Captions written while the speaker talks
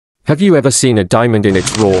Have you ever seen a diamond in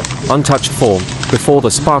its raw, untouched form, before the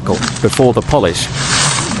sparkle, before the polish?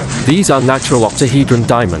 These are natural octahedron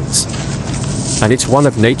diamonds. And it's one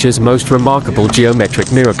of nature's most remarkable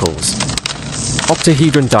geometric miracles.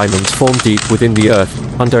 Octahedron diamonds form deep within the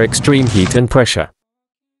earth, under extreme heat and pressure.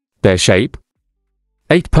 Their shape?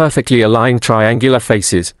 8 perfectly aligned triangular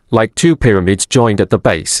faces, like 2 pyramids joined at the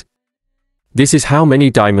base. This is how many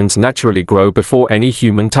diamonds naturally grow before any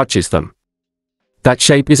human touches them. That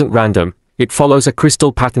shape isn't random, it follows a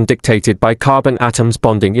crystal pattern dictated by carbon atoms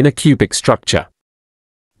bonding in a cubic structure.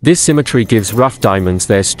 This symmetry gives rough diamonds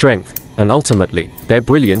their strength, and ultimately, their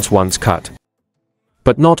brilliance once cut.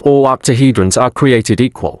 But not all octahedrons are created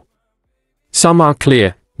equal. Some are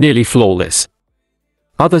clear, nearly flawless.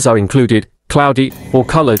 Others are included, cloudy, or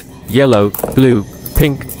colored, yellow, blue,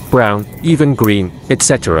 pink, brown, even green,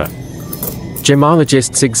 etc.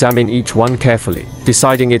 Gemologists examine each one carefully,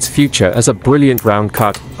 deciding its future as a brilliant round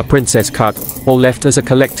cut, a princess cut, or left as a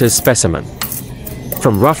collector's specimen.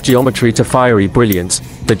 From rough geometry to fiery brilliance,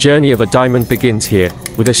 the journey of a diamond begins here,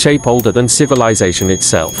 with a shape older than civilization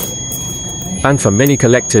itself. And for many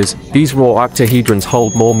collectors, these raw octahedrons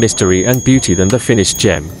hold more mystery and beauty than the finished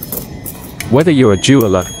gem. Whether you're a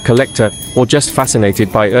jeweler, collector, or just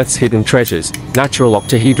fascinated by Earth's hidden treasures, natural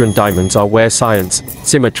octahedron diamonds are where science,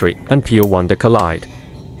 symmetry, and pure wonder collide.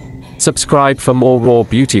 Subscribe for more raw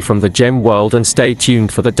beauty from the gem world and stay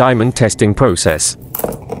tuned for the diamond testing process.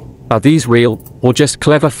 Are these real, or just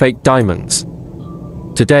clever fake diamonds?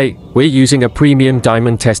 Today, we're using a premium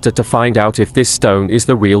diamond tester to find out if this stone is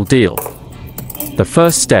the real deal. The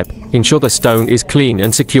first step, ensure the stone is clean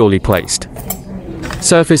and securely placed.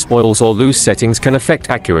 Surface oils or loose settings can affect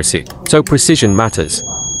accuracy, so precision matters.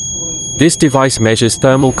 This device measures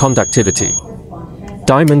thermal conductivity.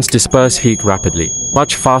 Diamonds disperse heat rapidly,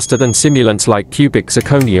 much faster than simulants like cubic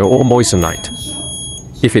zirconia or moissanite.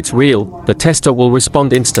 If it's real, the tester will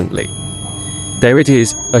respond instantly. There it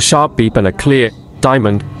is, a sharp beep and a clear,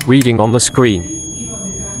 diamond, reading on the screen.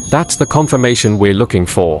 That's the confirmation we're looking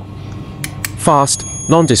for. Fast,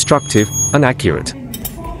 non-destructive, and accurate.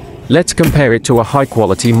 Let's compare it to a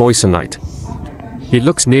high-quality moissanite. It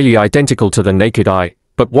looks nearly identical to the naked eye,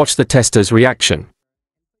 but watch the tester's reaction.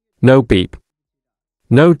 No beep.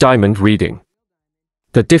 No diamond reading.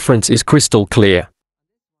 The difference is crystal clear.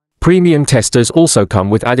 Premium testers also come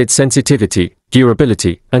with added sensitivity,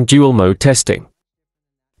 durability, and dual-mode testing.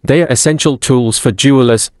 They are essential tools for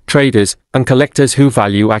jewelers, traders, and collectors who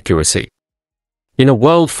value accuracy. In a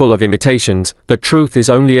world full of imitations, the truth is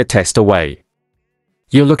only a test away.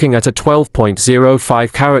 You're looking at a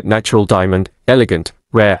 12.05 carat natural diamond, elegant,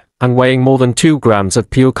 rare, and weighing more than 2 grams of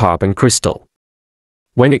pure carbon crystal.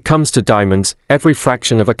 When it comes to diamonds, every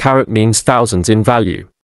fraction of a carat means thousands in value.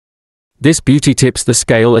 This beauty tips the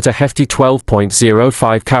scale at a hefty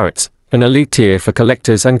 12.05 carats, an elite tier for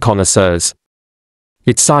collectors and connoisseurs.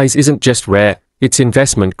 Its size isn't just rare, it's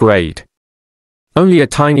investment grade. Only a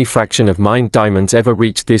tiny fraction of mined diamonds ever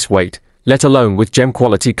reach this weight, let alone with gem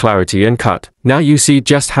quality clarity and cut. Now you see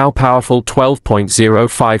just how powerful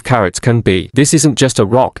 12.05 carats can be. This isn't just a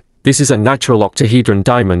rock, this is a natural octahedron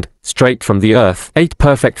diamond, straight from the earth. 8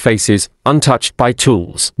 perfect faces, untouched by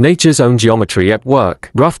tools. Nature's own geometry at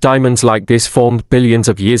work. Rough diamonds like this formed billions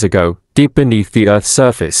of years ago, deep beneath the Earth's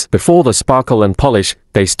surface. Before the sparkle and polish,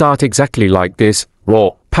 they start exactly like this,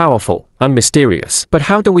 raw, powerful, and mysterious. But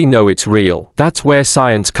how do we know it's real? That's where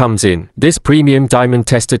science comes in. This premium diamond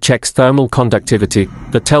tester checks thermal conductivity,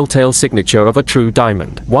 the telltale signature of a true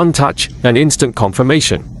diamond. One touch, an instant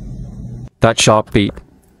confirmation. That sharp beep.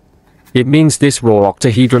 It means this raw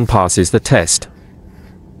octahedron passes the test.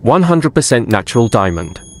 100% natural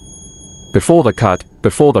diamond. Before the cut,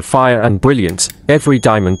 before the fire and brilliance, every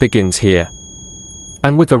diamond begins here.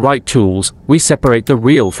 And with the right tools, we separate the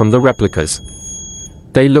real from the replicas.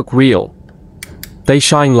 They look real. They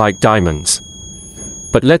shine like diamonds.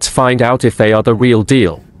 But let's find out if they are the real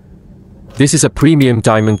deal. This is a premium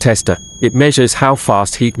diamond tester. It measures how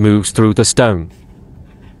fast heat moves through the stone.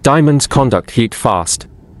 Diamonds conduct heat fast.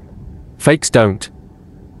 Fakes don't.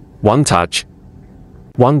 One touch.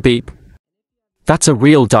 One beep. That's a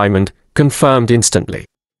real diamond, confirmed instantly.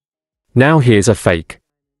 Now here's a fake.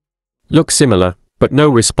 Looks similar, but no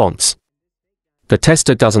response. The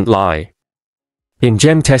tester doesn't lie. In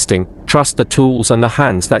gem testing, trust the tools and the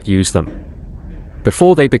hands that use them.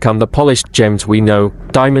 Before they become the polished gems we know,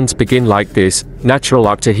 diamonds begin like this, natural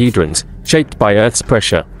octahedrons, shaped by Earth's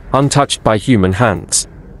pressure, untouched by human hands.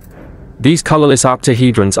 These colorless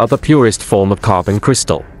octahedrons are the purest form of carbon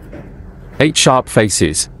crystal. 8 sharp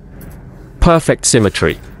faces. Perfect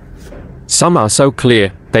symmetry. Some are so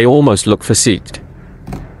clear, they almost look facetted.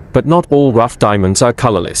 But not all rough diamonds are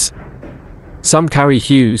colorless. Some carry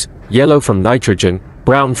hues: yellow from nitrogen,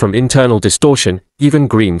 brown from internal distortion, even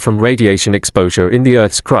green from radiation exposure in the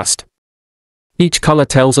Earth's crust. Each color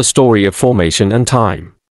tells a story of formation and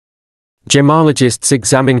time. Gemologists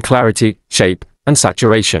examine clarity, shape, and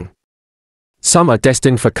saturation. Some are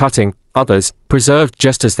destined for cutting, others, preserved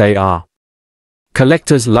just as they are.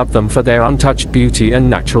 Collectors love them for their untouched beauty and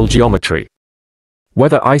natural geometry.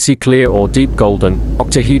 Whether icy clear or deep golden,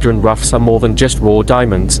 octahedron roughs are more than just raw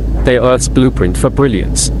diamonds, they are Earth's blueprint for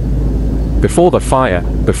brilliance. Before the fire,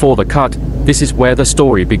 before the cut, this is where the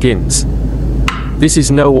story begins. This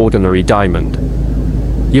is no ordinary diamond.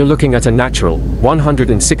 You're looking at a natural,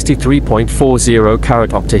 163.40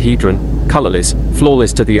 carat octahedron, colorless,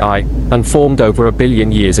 flawless to the eye, and formed over 1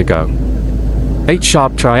 billion years ago. 8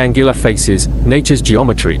 sharp triangular faces, nature's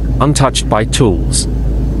geometry, untouched by tools.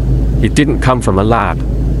 It didn't come from a lab.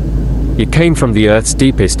 It came from the Earth's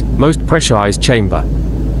deepest, most pressurized chamber.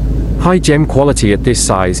 High gem quality at this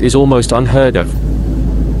size is almost unheard of.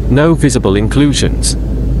 No visible inclusions.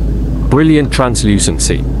 Brilliant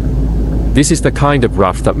translucency. This is the kind of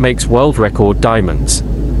rough that makes world record diamonds.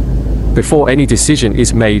 Before any decision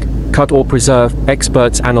is made, cut or preserve,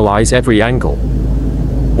 experts analyze every angle.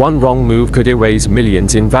 One wrong move could erase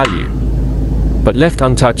millions in value. But left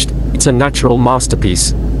untouched, it's a natural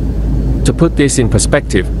masterpiece. To put this in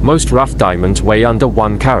perspective, most rough diamonds weigh under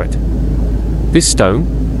 1 carat. This stone?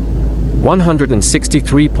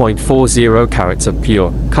 163.40 carats of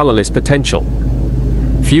pure, colorless potential.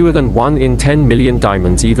 Fewer than 1 in 10 million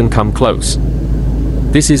diamonds even come close.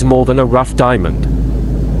 This is more than a rough diamond.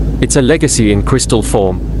 It's a legacy in crystal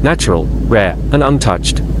form, natural, rare, and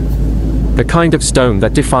untouched. The kind of stone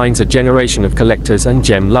that defines a generation of collectors and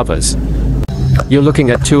gem lovers. You're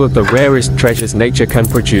looking at 2 of the rarest treasures nature can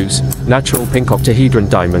produce, natural pink octahedron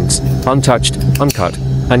diamonds, untouched, uncut,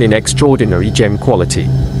 and in extraordinary gem quality.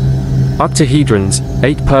 Octahedrons,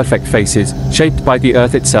 8 perfect faces, shaped by the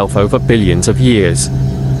Earth itself over billions of years.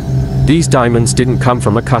 These diamonds didn't come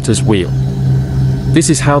from a cutter's wheel. This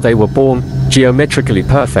is how they were born, geometrically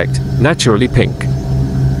perfect, naturally pink.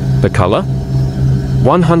 The color?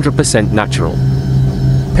 100% natural.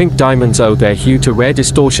 Pink diamonds owe their hue to rare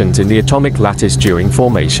distortions in the atomic lattice during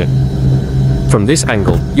formation. From this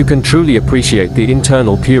angle, you can truly appreciate the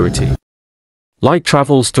internal purity. Light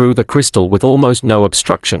travels through the crystal with almost no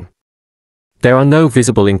obstruction. There are no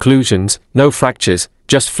visible inclusions, no fractures,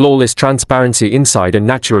 just flawless transparency inside a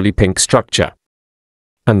naturally pink structure.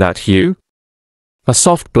 And that hue? A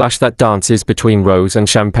soft blush that dances between rose and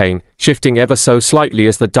champagne, shifting ever so slightly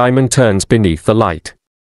as the diamond turns beneath the light.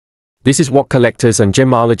 This is what collectors and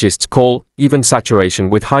gemologists call even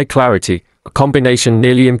saturation with high clarity, a combination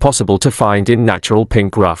nearly impossible to find in natural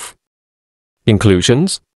pink rough.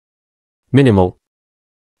 Inclusions? Minimal.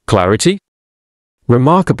 Clarity?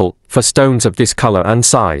 Remarkable, for stones of this color and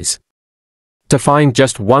size. To find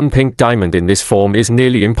just 1 pink diamond in this form is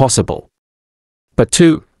nearly impossible. But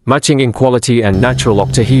 2, matching in quality and natural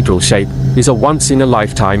octahedral shape, is a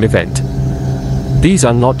once-in-a-lifetime event. These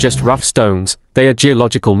are not just rough stones, they are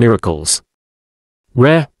geological miracles.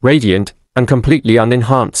 Rare, radiant, and completely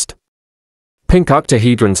unenhanced. Pink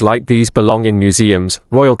octahedrons like these belong in museums,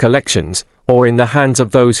 royal collections, or in the hands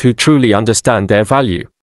of those who truly understand their value.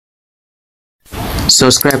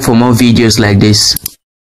 Subscribe for more videos like this.